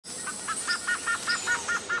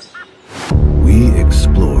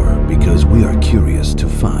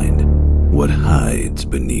what hides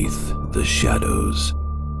beneath the shadows.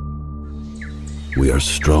 We are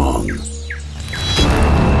strong,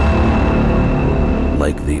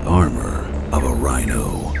 like the armor of a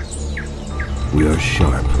rhino. We are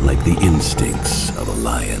sharp like the instincts of a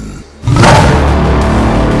lion,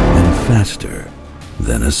 and faster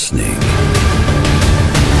than a snake.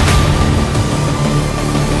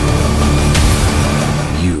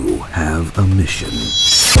 You have a mission,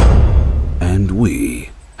 and we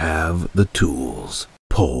have the tools.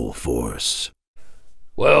 Pohl Force.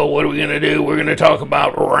 Well, what are we going to do? We're going to talk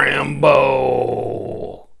about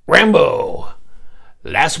Rambo. Rambo.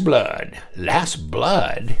 Last Blood. Last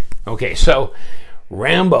Blood? Okay, so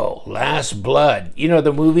Rambo, Last Blood. You know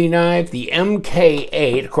the movie knife? The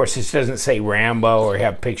MK8. Of course, this doesn't say Rambo or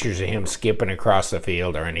have pictures of him skipping across the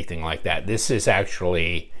field or anything like that. This is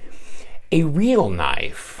actually a real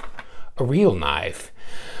knife. A real knife.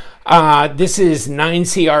 This is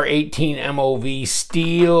 9CR18 MOV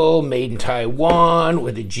steel, made in Taiwan,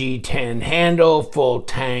 with a G10 handle, full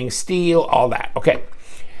tang steel, all that. Okay,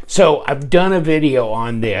 so I've done a video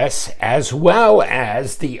on this, as well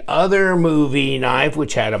as the other movie knife,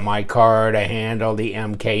 which had a mic-card, a handle, the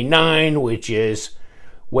MK9, which is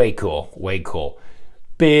way cool, way cool.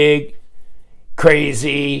 Big,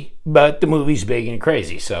 crazy, but the movie's big and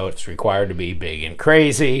crazy, so it's required to be big and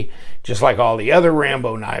crazy, just like all the other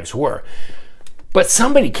Rambo knives were. But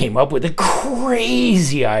somebody came up with a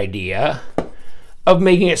crazy idea of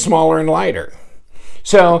making it smaller and lighter.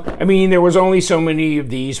 So, I mean, there was only so many of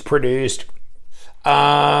these produced.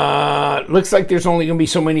 Looks like there's only going to be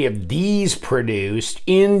so many of these produced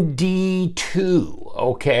in D2,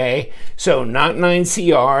 okay? So not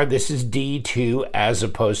 9CR, this is D2 as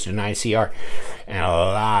opposed to 9CR, and a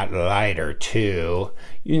lot lighter too.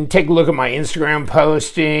 You can take a look at my Instagram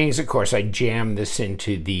postings. Of course, I jammed this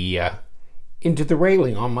into the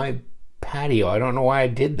railing on my patio. I don't know why I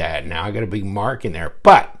did that. Now I got a big mark in there,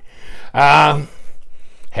 but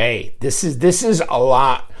hey, this is a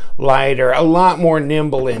lot lighter, a lot more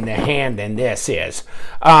nimble in the hand than this is.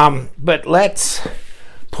 But let's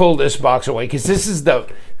pull this box away, because this is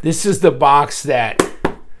the box that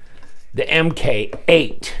the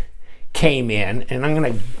MK8 came in, and I'm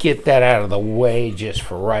gonna get that out of the way just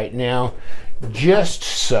for right now, just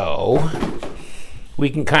so we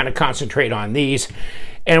can kind of concentrate on these.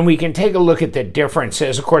 And we can take a look at the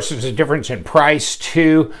differences. Of course, there's a difference in price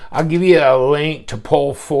too. I'll give you a link to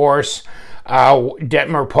Pohl Force.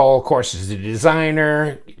 Dietmar Pohl, of course, is the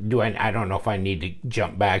designer. I don't know if I need to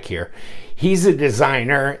jump back here. He's a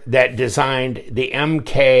designer that designed the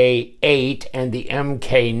MK8 and the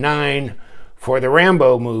MK9 for the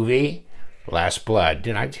Rambo movie, Last Blood.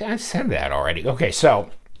 I said that already? Okay,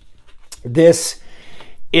 so this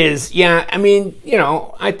is, yeah, I mean, you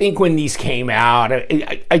know, I think when these came out,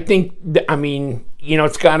 I think, I mean, you know,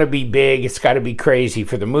 it's got to be big, it's got to be crazy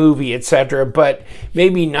for the movie, etc., but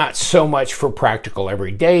maybe not so much for practical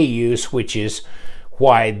everyday use, which is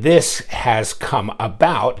why this has come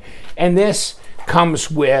about. And this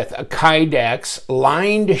comes with a Kydex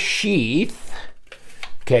lined sheath.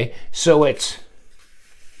 Okay, so it's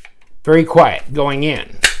very quiet going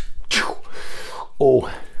in.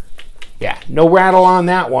 Oh, yeah, no rattle on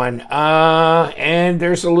that one. And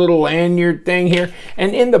there's a little lanyard thing here.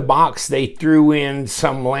 And in the box, they threw in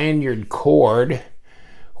some lanyard cord,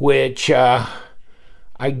 which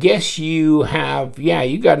I guess you have, yeah,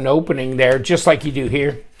 you got an opening there, just like you do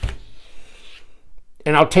here.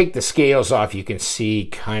 And I'll take the scales off. You can see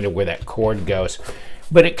kind of where that cord goes.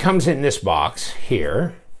 But it comes in this box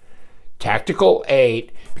here, Tactical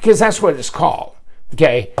 8, because that's what it's called,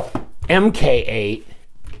 okay? MK8,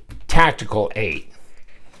 Tactical 8,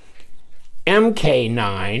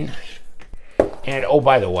 MK9, and oh,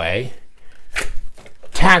 by the way,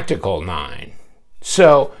 Tactical 9.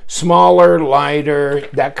 So smaller, lighter,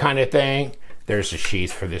 that kind of thing. There's a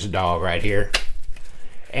sheath for this dog right here.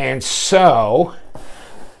 And so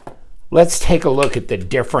let's take a look at the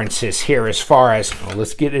differences here as far as, well,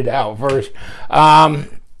 let's get it out first.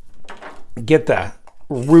 Get the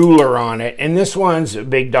ruler on it, and this one's a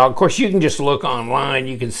big dog. Of course, you can just look online,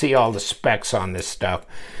 you can see all the specs on this stuff,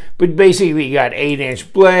 but basically you got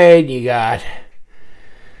 8-inch blade, you got,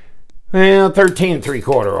 well, 13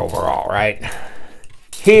 3/4 overall, right?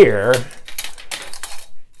 Here,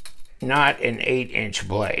 not an 8-inch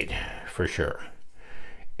blade for sure.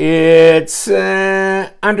 It's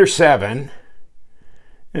under 7,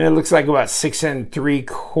 and it looks like about 6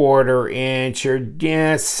 3/4 inch, or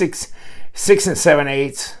yeah, 6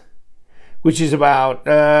 7/8, which is about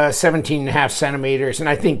 17.5 centimeters, and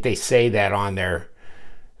I think they say that on their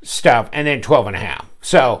stuff, and then 12.5.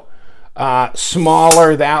 So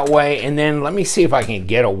smaller that way. And then let me see if I can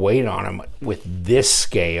get a weight on them with this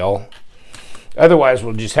scale. Otherwise,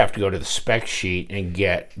 we'll just have to go to the spec sheet and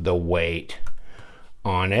get the weight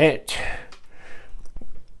on it.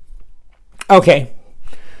 Okay.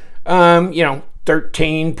 You know,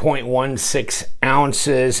 13.16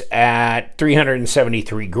 ounces at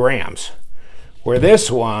 373 grams. Where this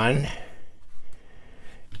one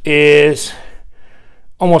is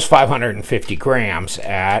almost 550 grams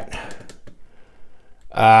at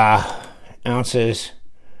ounces,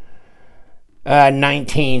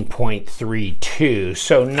 19.32.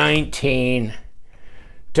 So 19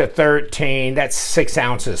 to 13, that's 6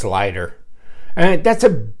 ounces lighter. And that's a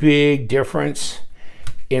big difference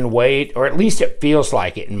in weight, or at least it feels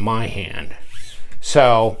like it in my hand.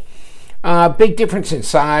 So big difference in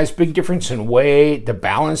size, big difference in weight. The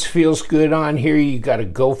balance feels good on here. You got a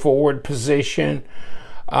go forward position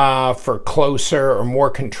for closer or more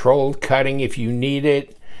controlled cutting if you need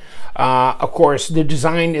it. Of course, the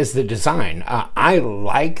design is the design. I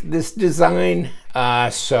like this design,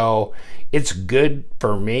 so it's good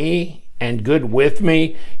for me and good with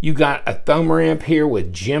me. You got a thumb ramp here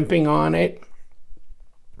with jimping on it.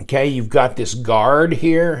 Okay, you've got this guard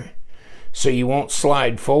here so you won't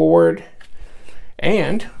slide forward.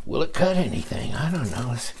 And will it cut anything? I don't know.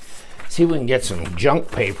 Let's see if we can get some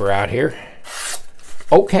junk paper out here.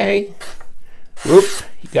 Okay. Whoop,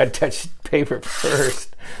 you gotta touch the paper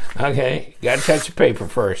first. Okay, you gotta touch the paper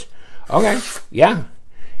first. Okay, yeah,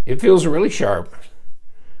 it feels really sharp.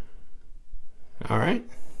 All right,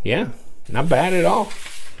 yeah, not bad at all.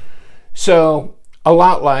 So a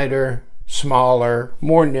lot lighter, smaller,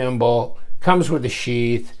 more nimble, comes with a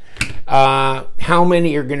sheath. How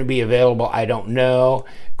many are going to be available, I don't know.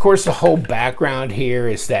 Of course, the whole background here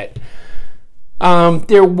is that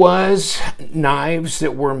there was knives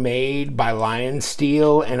that were made by Lion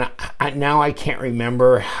Steel, and now I can't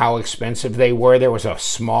remember how expensive they were. There was a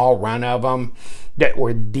small run of them that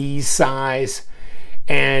were these size,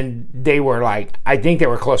 and they were like, I think they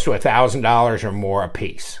were close to $1,000 or more a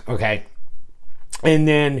piece, okay? And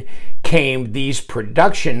then came these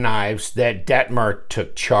production knives that Dietmar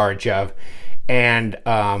took charge of. And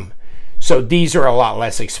so these are a lot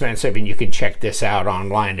less expensive, and you can check this out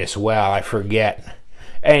online as well. I forget.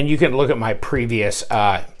 And you can look at my previous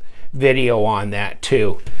video on that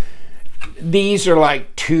too. These are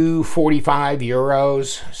like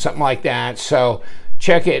 €245, something like that. So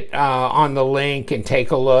check it on the link and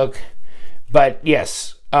take a look. But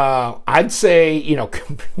yes, I'd say, you know,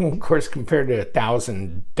 of course, compared to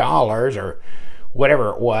 $1,000 or whatever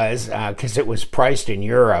it was, because it was priced in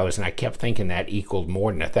euros, and I kept thinking that equaled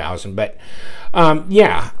more than 1,000. But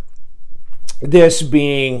yeah, this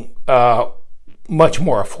being much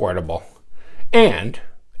more affordable and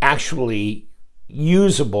actually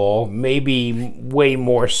usable, maybe way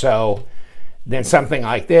more so than something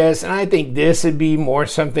like this. And I think this would be more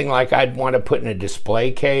something like I'd want to put in a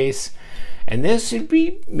display case. And this would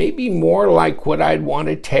be maybe more like what I'd want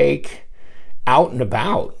to take out and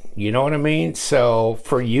about. You know what I mean? So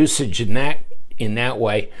for usage in that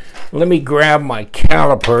way. Let me grab my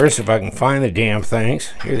calipers if I can find the damn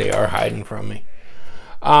things. Here they are hiding from me.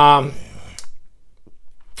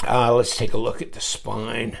 Let's take a look at the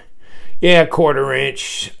spine. Yeah, 1/4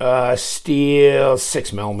 inch steel,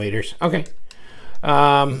 6 millimeters. Okay.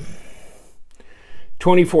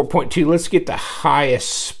 24.2. Let's get the highest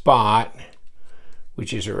spot,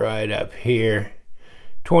 which is right up here.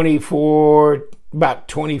 24, about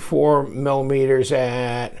 24 millimeters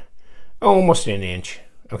at almost an inch.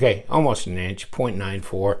 Okay, almost an inch,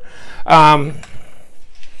 0.94. I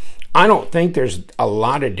don't think there's a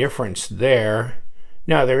lot of difference there.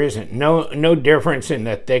 No, there isn't. No difference in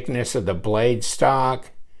the thickness of the blade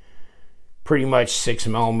stock. Pretty much 6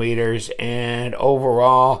 millimeters, and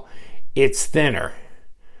overall, it's thinner.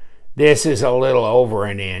 This is a little over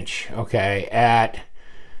an inch, okay, at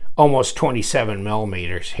almost 27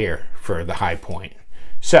 millimeters here for the high point.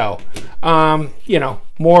 So, you know,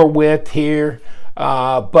 more width here,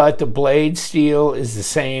 but the blade steel is the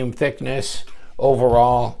same thickness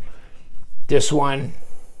overall. This one,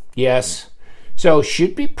 yes. So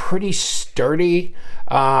should be pretty sturdy.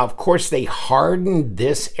 Of course, they hardened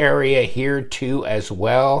this area here too as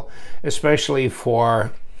well, especially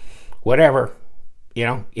for whatever, you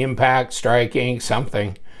know, impact, striking,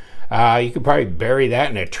 something. You could probably bury that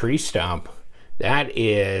in a tree stump.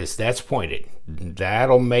 That's pointed.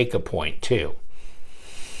 That'll make a point too.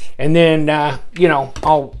 And then, you know,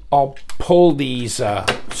 I'll pull these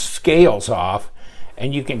scales off,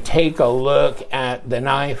 and you can take a look at the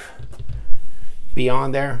knife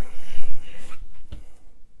beyond there.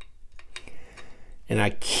 And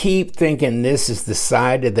I keep thinking this is the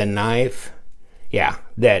side of the knife, yeah,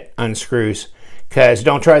 that unscrews, because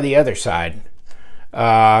don't try the other side.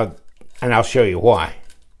 And I'll show you why.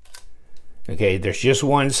 Okay, there's just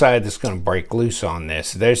one side that's going to break loose on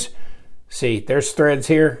this. See, there's threads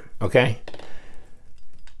here, okay?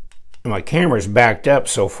 My camera's backed up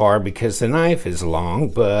so far because the knife is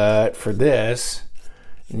long, but for this,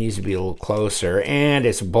 it needs to be a little closer, and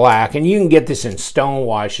it's black, and you can get this in stone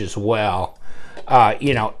wash as well,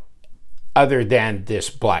 you know, other than this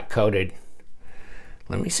black coated.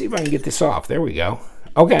 Let me see if I can get this off. There we go.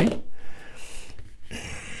 Okay.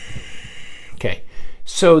 Okay.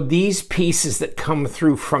 So these pieces that come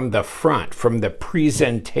through from the front, from the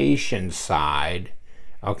presentation side,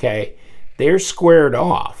 okay, they're squared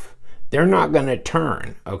off. They're not going to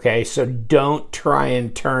turn, okay? So don't try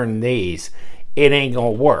and turn these. It ain't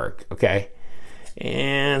going to work, okay?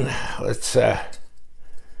 And let's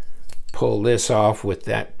pull this off with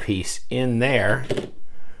that piece in there.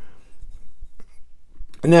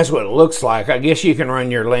 And that's what it looks like. I guess you can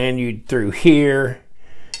run your lanyard through here,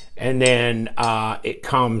 and then it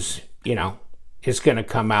comes, you know, it's going to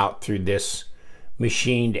come out through this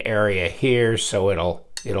machined area here, so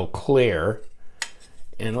it'll clear.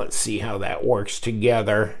 And let's see how that works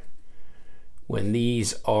together when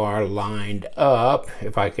these are lined up,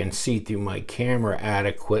 if I can see through my camera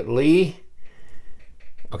adequately.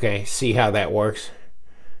 Okay, see how that works?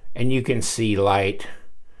 And you can see light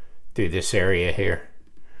through this area here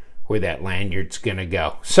where that lanyard's gonna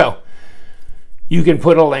go. So you can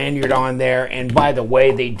put a lanyard on there, and by the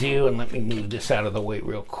way, they do, and let me move this out of the way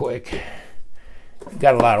real quick.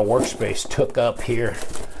 Got a lot of workspace took up here.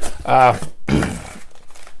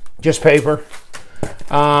 Just paper.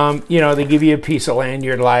 You know, they give you a piece of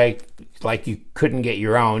lanyard like you couldn't get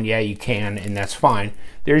your own. Yeah, you can, and that's fine.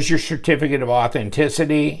 There's your certificate of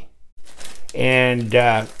authenticity. And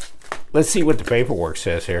let's see what the paperwork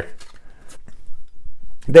says here.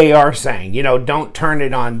 They are saying, you know, don't turn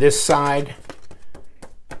it on this side.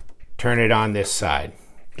 Turn it on this side,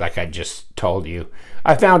 like I just told you.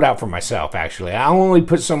 I found out for myself, actually. I only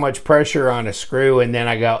put so much pressure on a screw, and then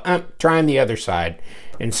I go, try on the other side.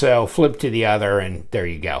 And so flip to the other, and there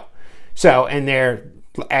you go. So, and there,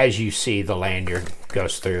 as you see, the lanyard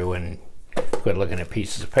goes through, and quit looking at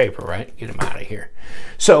pieces of paper, right? Get them out of here.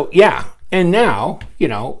 So, yeah, and now, you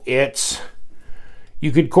know,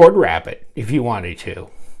 you could cord wrap it if you wanted to.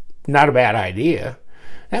 Not a bad idea.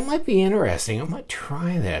 That might be interesting. I might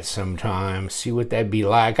try that sometime, see what that'd be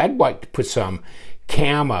like. I'd like to put some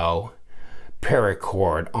camo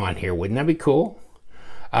paracord on here. Wouldn't that be cool?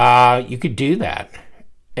 You could do that.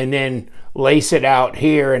 And then lace it out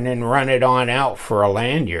here and then run it on out for a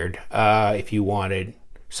lanyard if you wanted,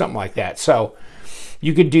 something like that. So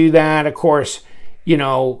you could do that. Of course, you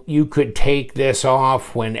know, you could take this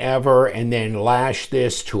off whenever and then lash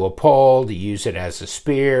this to a pole to use it as a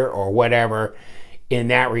spear or whatever in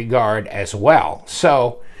that regard as well.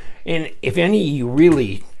 So, and if any of you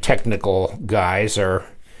really technical guys are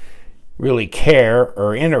really care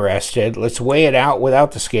or interested, let's weigh it out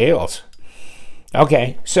without the scales.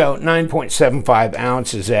 Okay, so 9.75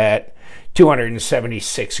 ounces at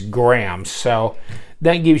 276 grams. So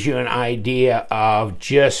that gives you an idea of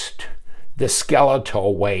just the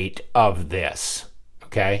skeletal weight of this,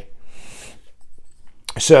 okay?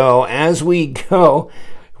 So as we go,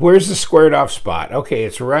 where's the squared off spot? Okay,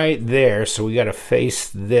 it's right there, so we got to face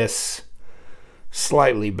this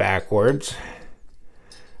slightly backwards,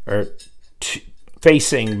 or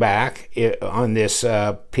facing back on this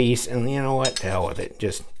piece. And you know what, the hell with it,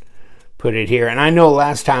 just put it here. And I know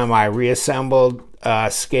last time I reassembled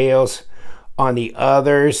scales on the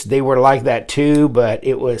others, they were like that too, but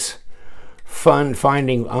it was fun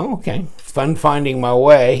finding, fun finding my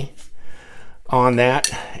way on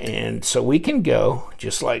that. And so we can go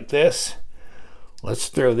just like this. Let's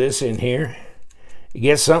throw this in here,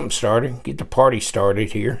 get something started, get the party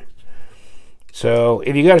started here. So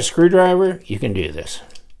if you got a screwdriver, you can do this.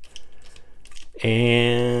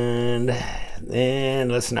 And then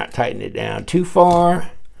let's not tighten it down too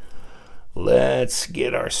far. Let's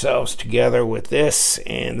get ourselves together with this,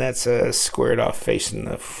 and that's a squared off facing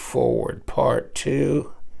the forward part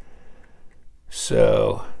too.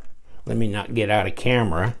 So let me not get out of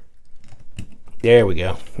camera. There we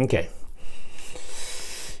go. Okay.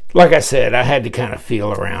 Like I said, I had to kind of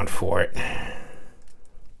feel around for it.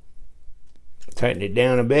 Tighten it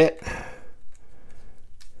down a bit.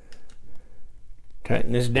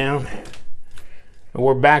 Tighten this down. And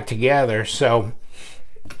we're back together. So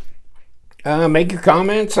make your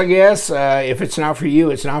comments, I guess. If it's not for you,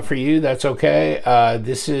 it's not for you. That's okay.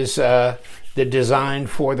 This is the design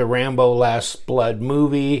for the Rambo Last Blood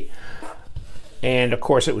movie. And of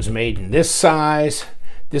course it was made in this size,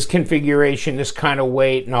 this configuration, this kind of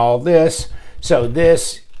weight, and all this. So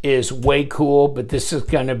this is way cool, but this is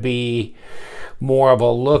going to be more of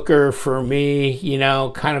a looker for me, you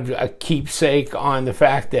know, kind of a keepsake on the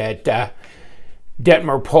fact that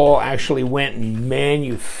Dietmar Pohl actually went and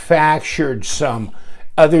manufactured some,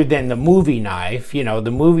 other than the movie knife, you know, the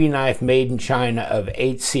movie knife made in China of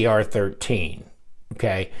 8CR13,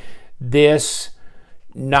 okay? This,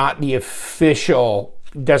 not the official,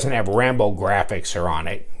 doesn't have Rambo graphics or on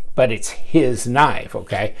it, but it's his knife,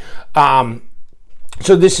 okay?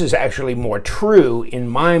 So this is actually more true in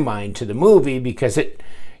my mind to the movie because it,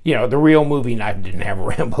 you know, the real movie knife didn't have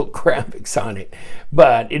Rambo graphics on it,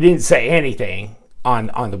 but it didn't say anything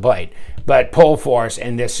on the blade. But Pohl Force,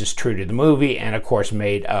 and this is true to the movie, and of course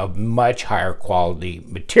made of much higher quality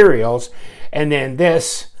materials. And then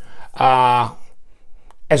this,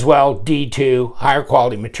 as well, D2, higher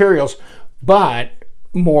quality materials, but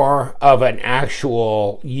more of an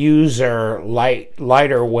actual user,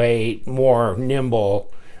 lighter weight, more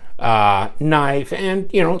nimble knife.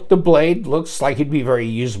 And you know, the blade looks like it'd be very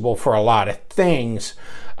usable for a lot of things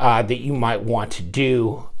that you might want to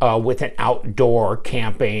do with an outdoor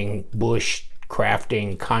camping, bush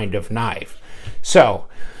crafting kind of knife. So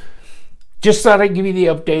just thought I'd give you the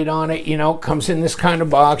update on it. You know, it comes in this kind of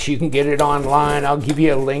box. You can get it online. I'll give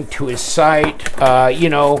you a link to his site. You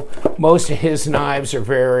know, most of his knives are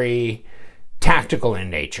very tactical in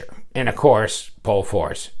nature. And of course, Pohl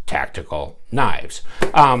Force Tactical Knives.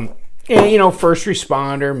 And, you know, first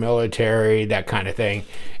responder, military, that kind of thing.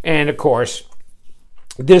 And of course,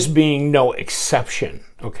 this being no exception,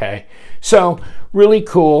 okay? So really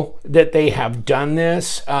cool that they have done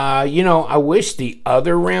this. You know, I wish the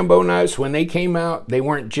other Rambo knives, when they came out, they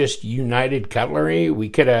weren't just United Cutlery. We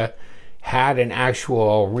could have had an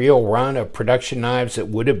actual real run of production knives that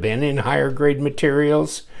would have been in higher grade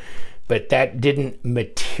materials, but that didn't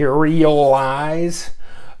materialize.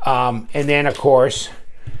 And then of course,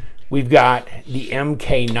 we've got the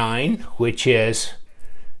MK9, which is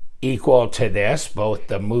equal to this, both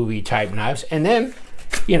the movie type knives, and then,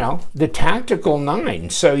 you know, the tactical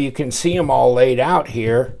 9. So you can see them all laid out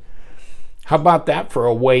here. How about that for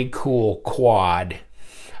a way cool quad?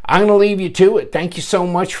 I'm going to leave you to it. Thank you so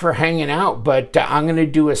much for hanging out, but I'm going to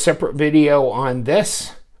do a separate video on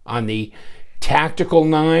this, on the tactical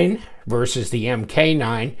 9 versus the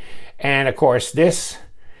MK9, and of course this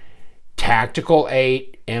tactical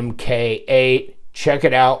 8, MK8. Check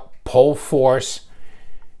it out, Pohl Force.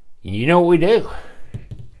 You know what we do.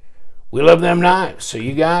 We love them knives, so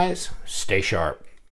you guys stay sharp.